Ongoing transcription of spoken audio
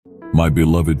My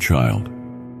beloved child,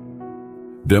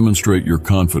 demonstrate your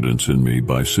confidence in me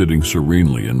by sitting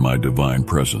serenely in my divine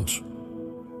presence.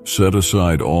 Set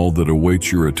aside all that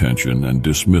awaits your attention and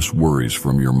dismiss worries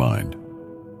from your mind.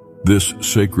 This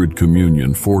sacred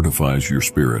communion fortifies your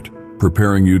spirit,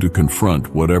 preparing you to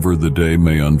confront whatever the day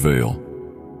may unveil.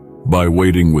 By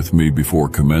waiting with me before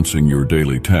commencing your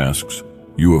daily tasks,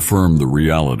 you affirm the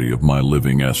reality of my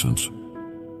living essence.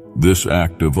 This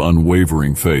act of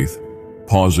unwavering faith,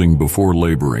 pausing before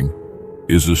laboring,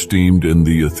 is esteemed in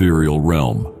the ethereal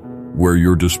realm, where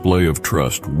your display of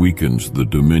trust weakens the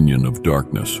dominion of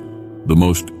darkness. The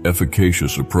most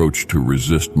efficacious approach to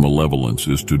resist malevolence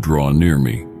is to draw near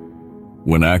me.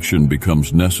 When action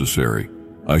becomes necessary,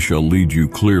 I shall lead you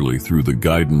clearly through the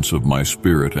guidance of my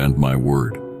spirit and my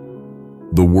word.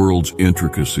 The world's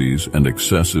intricacies and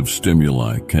excessive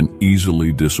stimuli can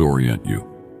easily disorient you,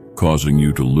 causing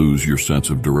you to lose your sense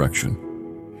of direction.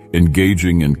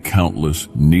 Engaging in countless,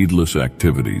 needless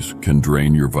activities can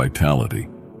drain your vitality.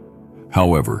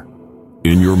 However,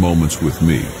 in your moments with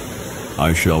me,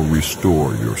 I shall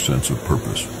restore your sense of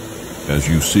purpose. As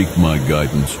you seek my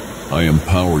guidance, I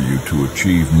empower you to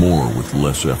achieve more with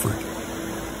less effort.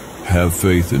 Have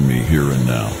faith in me here and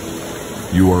now.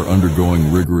 You are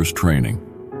undergoing rigorous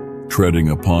training,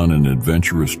 treading upon an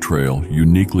adventurous trail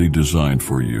uniquely designed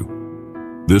for you.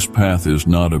 This path is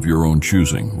not of your own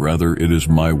choosing, rather it is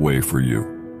my way for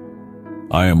you.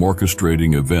 I am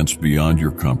orchestrating events beyond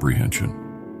your comprehension.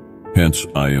 Hence,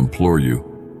 I implore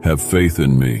you, have faith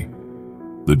in me.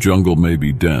 The jungle may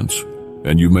be dense,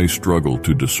 and you may struggle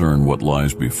to discern what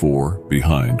lies before,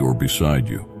 behind, or beside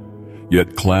you.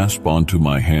 Yet clasp onto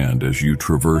my hand as you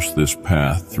traverse this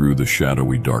path through the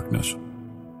shadowy darkness.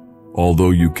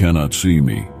 Although you cannot see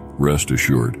me, rest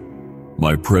assured,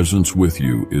 my presence with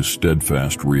you is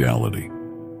steadfast reality.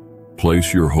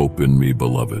 Place your hope in me,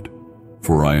 beloved,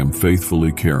 for I am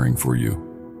faithfully caring for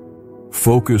you.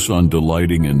 Focus on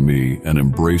delighting in me and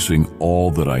embracing all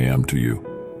that I am to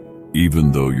you,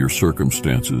 even though your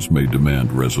circumstances may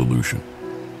demand resolution.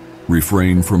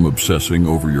 Refrain from obsessing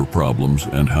over your problems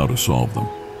and how to solve them.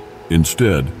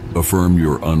 Instead, affirm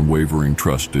your unwavering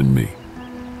trust in me.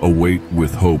 Await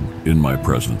with hope in my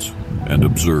presence and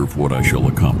observe what I shall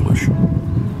accomplish.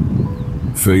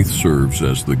 Faith serves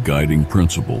as the guiding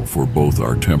principle for both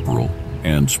our temporal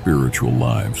and spiritual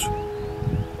lives.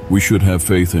 We should have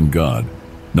faith in God,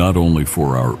 not only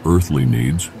for our earthly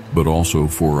needs, but also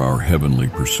for our heavenly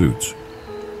pursuits.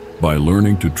 By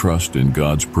learning to trust in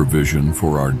God's provision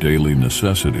for our daily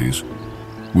necessities,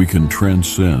 we can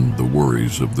transcend the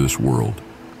worries of this world.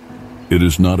 It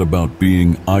is not about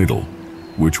being idle,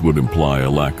 which would imply a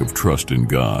lack of trust in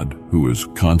God, who is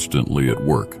constantly at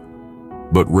work.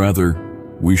 But rather,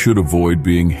 we should avoid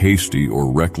being hasty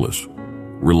or reckless,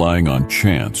 relying on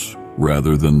chance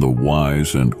rather than the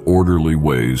wise and orderly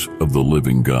ways of the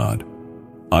living God.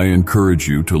 I encourage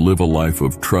you to live a life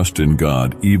of trust in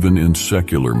God even in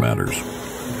secular matters.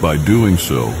 By doing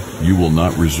so, you will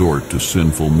not resort to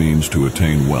sinful means to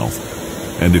attain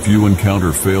wealth, and if you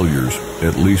encounter failures,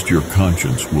 at least your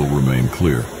conscience will remain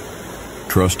clear.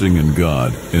 Trusting in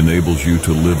God enables you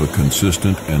to live a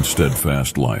consistent and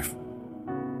steadfast life.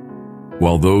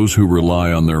 While those who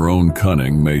rely on their own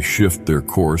cunning may shift their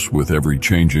course with every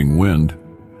changing wind,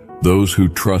 those who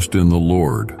trust in the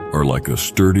Lord are like a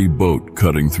sturdy boat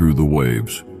cutting through the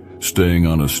waves, staying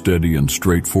on a steady and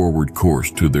straightforward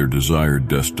course to their desired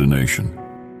destination.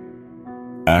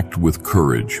 Act with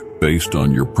courage based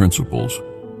on your principles,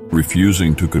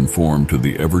 refusing to conform to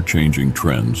the ever-changing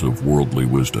trends of worldly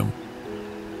wisdom.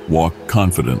 Walk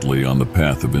confidently on the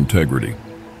path of integrity,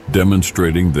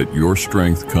 demonstrating that your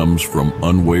strength comes from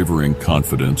unwavering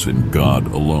confidence in God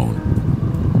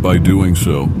alone. By doing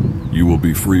so, you will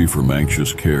be free from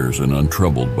anxious cares and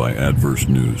untroubled by adverse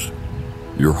news.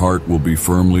 Your heart will be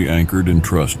firmly anchored in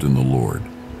trust in the Lord.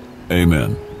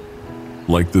 Amen.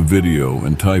 Like the video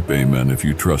and type Amen if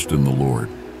you trust in the Lord.